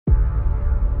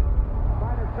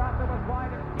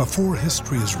Before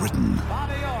history is written,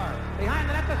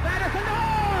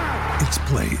 it's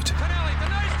played.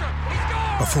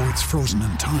 Before it's frozen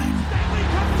in time,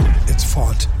 it's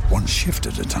fought one shift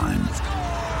at a time.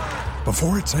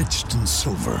 Before it's etched in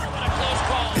silver,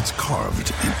 it's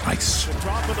carved in ice.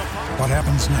 What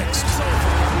happens next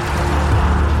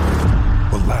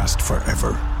will last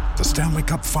forever. The Stanley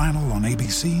Cup Final on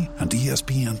ABC and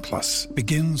ESPN Plus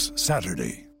begins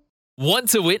Saturday. Want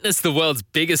to witness the world's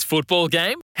biggest football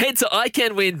game? Head to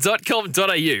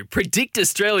iCanWin.com.au, predict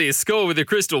Australia's score with a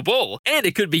crystal ball, and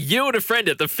it could be you and a friend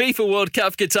at the FIFA World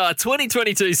Cup Qatar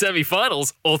 2022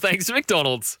 semi-finals, all thanks to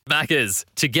McDonald's. Maccas,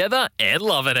 together and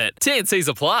loving it. TNCs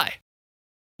apply.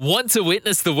 Want to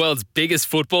witness the world's biggest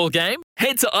football game?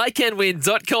 Head to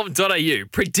iCanWin.com.au,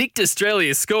 predict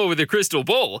Australia's score with a crystal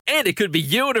ball, and it could be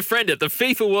you and a friend at the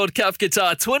FIFA World Cup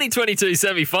Qatar 2022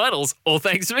 semi-finals, all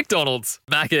thanks to McDonald's.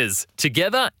 Maccas,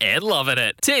 together and loving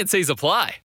it. TNCs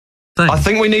apply. I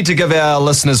think we need to give our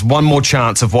listeners one more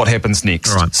chance of what happens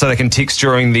next, so they can text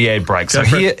during the ad break. So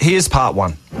here's part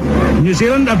one. New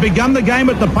Zealand have begun the game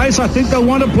at the pace I think they'll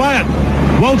want to play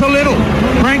it. Walter Little,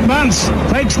 Frank Bunce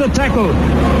takes the tackle.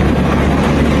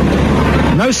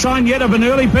 No sign yet of an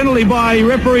early penalty by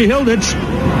referee Hilditch.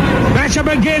 Bishop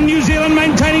again, New Zealand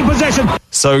maintaining possession.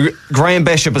 So Graham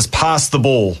Bishop has passed the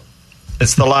ball.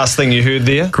 It's the last thing you heard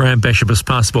there. Graham Bishop has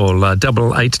passed the ball.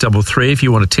 8833 if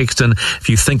you want to text in. If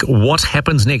you think what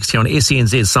happens next here on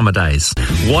SENZ Summer Days.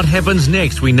 What happens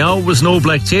next? We know it was an All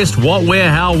Black test. What, where,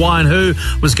 how, why and who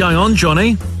was going on,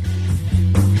 Johnny?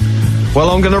 Well,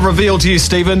 I'm going to reveal to you,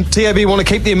 Stephen. TAB want to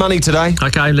keep their money today.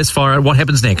 Okay, let's fire it. What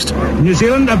happens next? New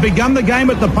Zealand have begun the game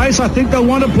at the pace I think they'll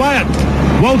want to play it.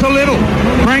 Walter Little,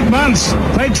 Frank Bunce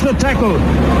takes the tackle.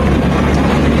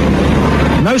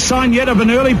 No sign yet of an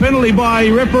early penalty by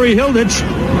referee Hilditch.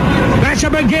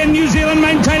 Bishop again, New Zealand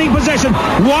maintaining possession.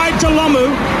 Wide to Lomu.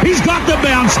 He's got the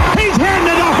bounce. He's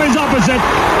handed off his opposite.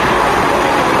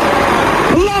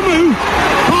 Lomu.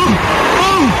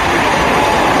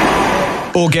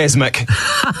 Orgasmic.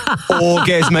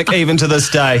 Orgasmic even to this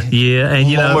day. Yeah, and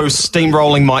you know, almost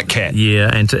steamrolling Mike Cat.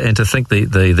 Yeah, and to think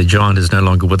the giant is no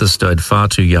longer with us, died far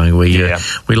too young.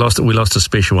 We lost a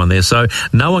special one there. So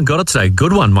no one got it today.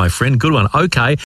 Good one, my friend. Good one. Okay.